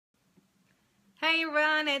Hey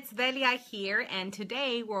everyone, it's Velia here, and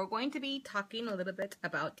today we're going to be talking a little bit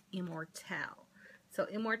about Immortelle. So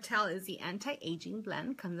Immortelle is the anti-aging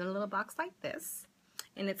blend, comes in a little box like this,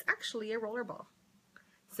 and it's actually a roller ball.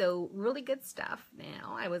 So really good stuff.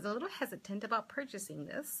 Now, I was a little hesitant about purchasing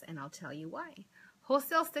this, and I'll tell you why.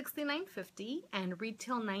 Wholesale $69.50 and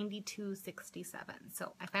retail $92.67.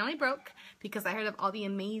 So I finally broke because I heard of all the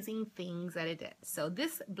amazing things that it did. So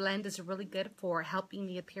this blend is really good for helping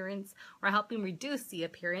the appearance or helping reduce the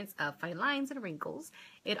appearance of fine lines and wrinkles.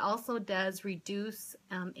 It also does reduce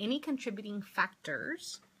any contributing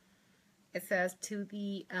factors. It says to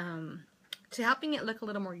the to helping it look a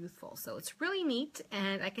little more youthful. So it's really neat,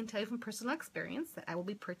 and I can tell you from personal experience that I will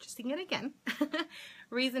be purchasing it again.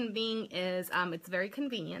 Reason being is it's very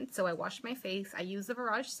convenient. So I wash my face, I use the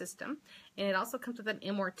Barrage system, and it also comes with an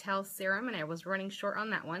Immortelle serum, and I was running short on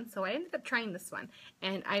that one. So I ended up trying this one,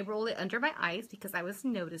 and I roll it under my eyes because I was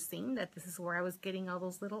noticing that this is where I was getting all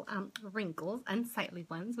those little wrinkles, unsightly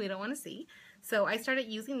ones we don't want to see. So I started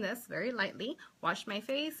using this very lightly, wash my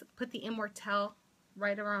face, put the Immortelle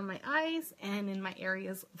right around my eyes and in my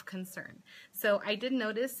areas of concern. So I did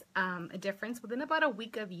notice a difference within about a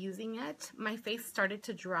week of using it. My face started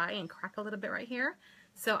to dry and crack a little bit right here.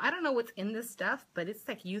 So I don't know what's in this stuff, but it's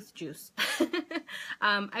like youth juice.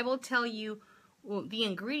 I will tell you the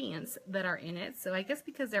ingredients that are in it. So I guess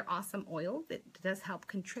because they're awesome oils, it does help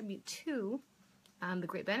contribute to the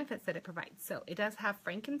great benefits that it provides. So it does have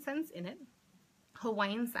frankincense in it,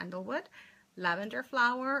 Hawaiian sandalwood, lavender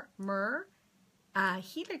flower, myrrh,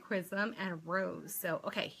 helichrysum, and rose. So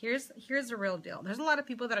okay, here's the real deal. There's a lot of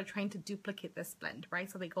people that are trying to duplicate this blend,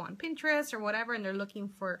 right? So they go on Pinterest or whatever and they're looking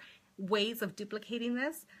for ways of duplicating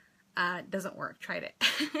this. Doesn't work. Tried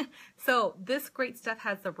it. So this great stuff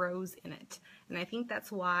has the rose in it, and I think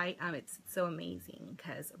that's why it's so amazing,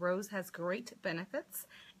 because rose has great benefits.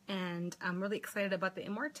 And I'm really excited about the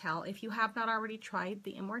Immortelle. If you have not already tried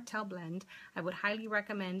the Immortelle blend, I would highly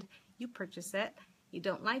recommend you purchase it. You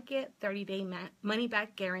don't like it, 30-day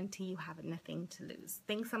money-back guarantee. You have nothing to lose.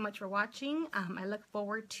 Thanks so much for watching. I look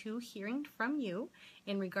forward to hearing from you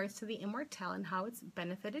in regards to the Immortelle and how it's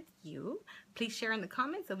benefited you. Please share in the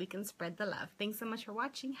comments so we can spread the love. Thanks so much for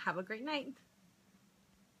watching. Have a great night.